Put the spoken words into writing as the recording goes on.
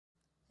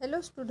Hello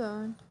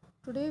student,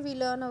 today we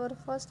learn our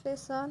first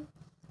lesson.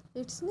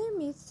 Its name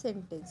is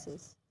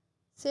sentences.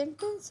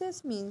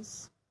 Sentences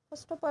means,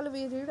 first of all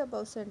we read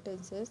about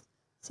sentences.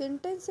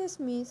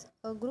 Sentences means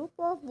a group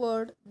of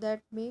words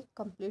that make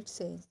complete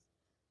sense.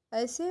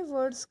 ऐसे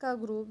words का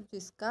group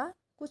जिसका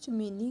कुछ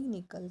meaning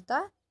निकलता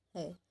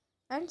है.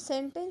 And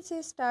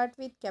sentences start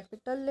with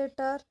capital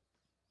letter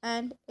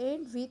and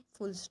and with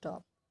full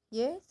stop.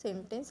 ये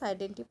sentence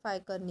identify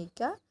करने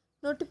का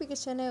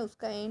notification है.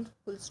 उसका एंड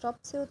फुल स्टॉप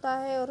से होता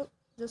है और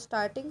जो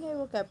स्टार्टिंग है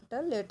वो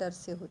कैपिटल लेटर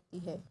से होती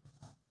है.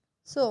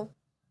 So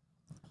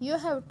you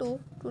have to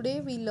today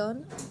we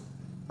learn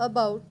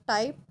about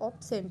type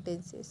of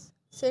sentences.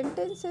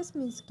 Sentences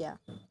means क्या?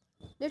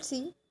 Let's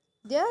see.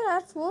 There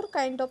are 4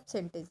 kind of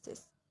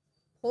sentences.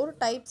 4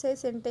 types है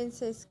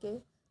सेंटेंसेस के.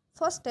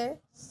 फर्स्ट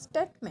है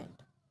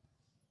statement.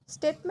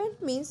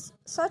 Statement means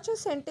such a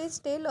sentence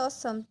tell us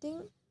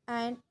something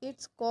and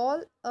it's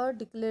called a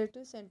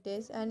declarative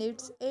sentence and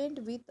it's end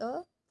with a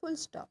full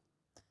stop.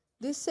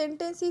 This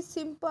sentence is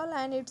simple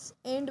and it's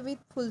end with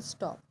full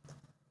stop.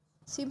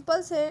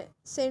 Simple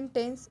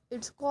sentence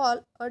it's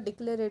called a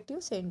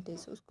declarative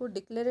sentence. उसको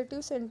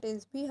declarative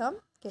sentence भी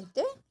हम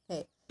कहते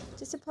हैं.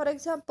 जैसे for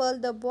example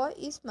the boy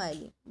is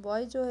smiling.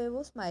 Boy जो है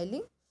वो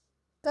smiling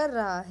कर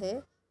रहा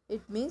है.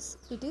 It means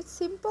it is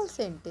simple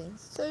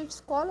sentence. So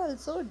it's called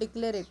also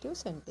declarative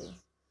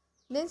sentence.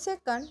 Then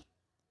second,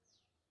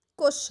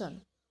 question.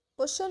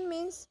 Question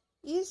means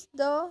is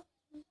the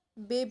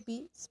baby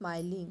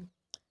smiling?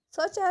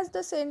 Such as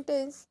the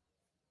sentence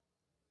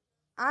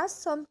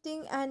ask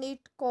something and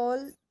it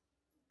called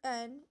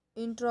an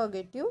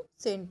interrogative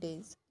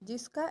sentence.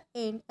 जिसका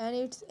end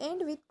and its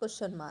end with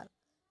question mark.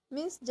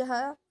 Means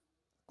जहाँ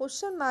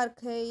question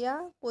mark है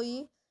या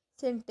कोई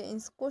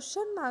sentence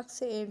question mark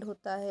से and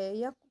होता है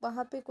या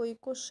वहाँ पे कोई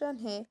क्वेश्चन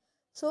है,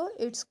 so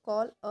it's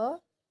called a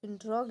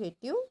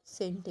interrogative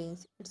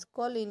sentence. It's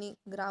called in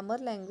grammar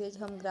language,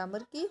 हम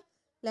ग्रामर की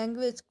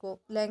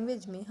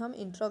लैंग्वेज में हम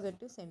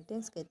इंट्रोगेटिव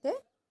सेंटेंस कहते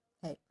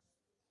हैं.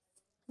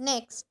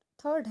 नेक्स्ट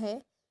थर्ड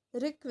है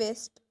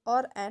रिक्वेस्ट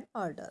और N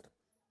order.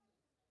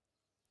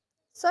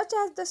 Such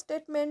as the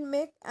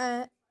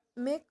statement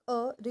make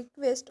a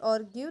request or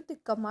give the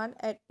command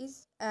at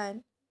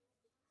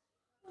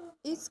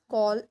is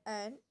called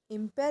an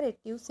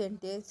imperative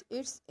sentence.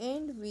 It's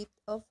end with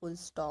a full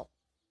stop.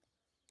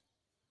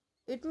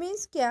 It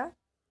means क्या?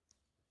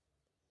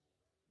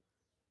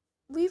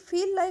 We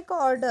feel like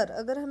order.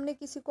 अगर हमने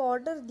किसी को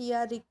order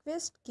दिया,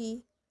 request की,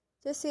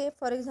 जैसे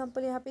for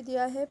example यहाँ पे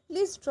दिया है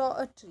प्लीज ड्रॉ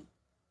अ ट्री.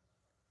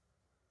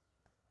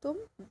 तुम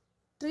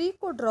ट्री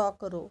को ड्रॉ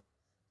करो.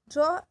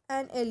 Draw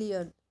an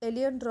alien.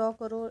 Alien draw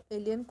करो,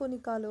 एलियन को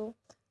निकालो.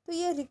 तो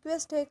ये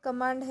रिक्वेस्ट है,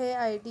 कमांड है,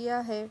 आइडिया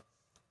है.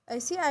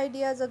 ऐसी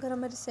आइडियाज़ अगर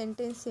हमारे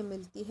सेंटेंस से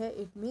मिलती है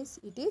it means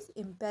it is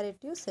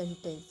imperative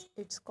sentence.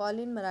 It's call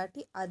in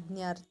Marathi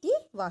आज्ञार्थी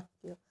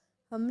वाक्य.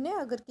 हमने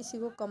अगर किसी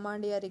को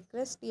कमांड या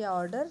रिक्वेस्ट या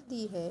ऑर्डर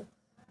दी है,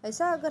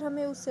 ऐसा अगर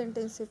हमें उस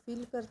सेंटेंस से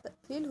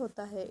फील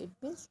होता है it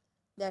means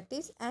that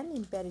is an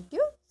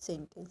imperative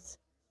sentence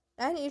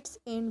and it's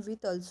and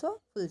with also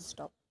full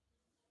stop.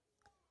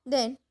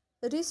 Then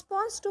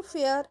response to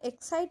fair,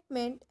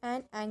 excitement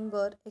and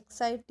anger,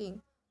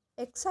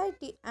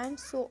 एक्साइटी and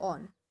so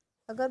on.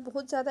 अगर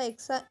बहुत ज़्यादा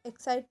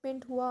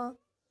एक्साइटमेंट हुआ,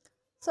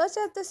 such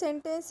as the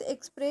sentence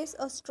express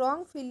a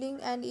strong feeling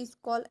and is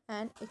called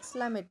an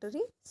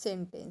exclamatory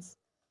sentence.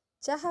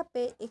 जहाँ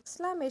पे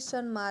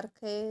exclamation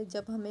mark है,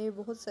 जब हमें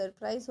बहुत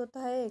सरप्राइज होता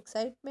है,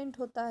 एक्साइटमेंट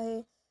होता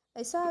है,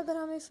 ऐसा अगर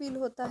हमें फील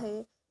होता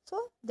है,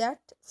 so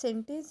that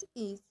sentence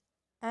is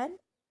an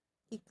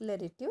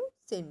declarative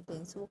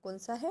sentence. वो कौन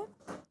सा है?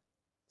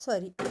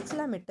 Sorry,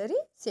 exclamatory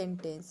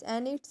sentence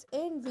and it's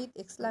and with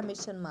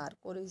exclamation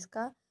mark. और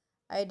इसका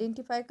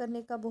आइडेंटिफाई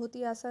करने का बहुत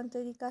ही आसान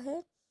तरीका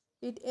है.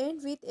 It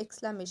and with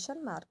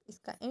exclamation mark.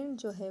 इसका एंड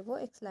जो है वो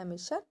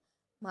एक्सक्लामेशन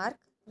मार्क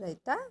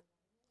रहता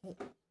है.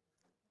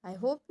 I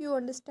hope you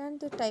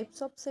understand the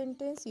types of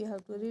sentence. You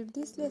have to read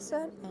this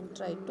lesson and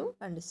try to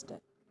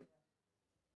understand.